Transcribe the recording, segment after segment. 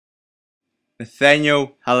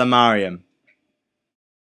Nathanael Hailemariam.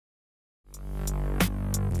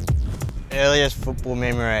 Earliest football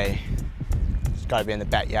memory? It's got to be in the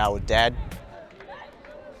backyard with Dad.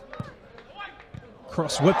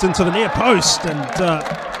 Cross whipped into the near post,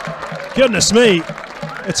 and goodness me,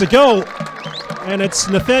 it's a goal, and it's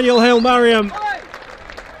Nathanael Hailemariam,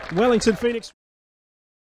 Wellington Phoenix.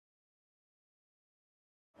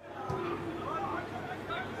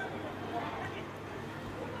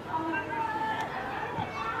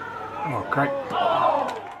 Oh, great.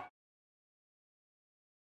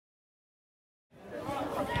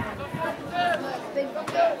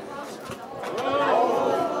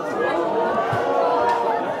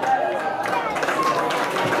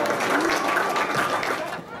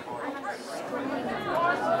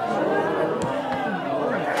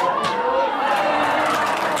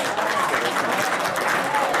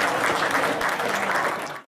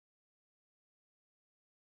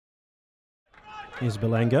 Here's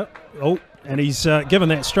Belanga. Oh, and he's given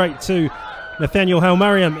that straight to Nathanael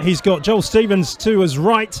Hailemariam. He's got Joel Stevens to his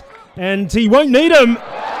right, and he won't need him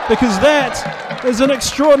because that is an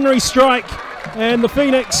extraordinary strike. And the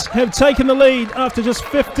Phoenix have taken the lead after just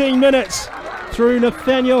 15 minutes through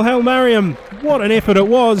Nathanael Hailemariam. What an effort it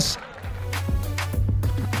was.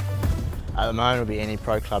 At the moment, it'll be any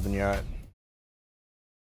pro club in Europe.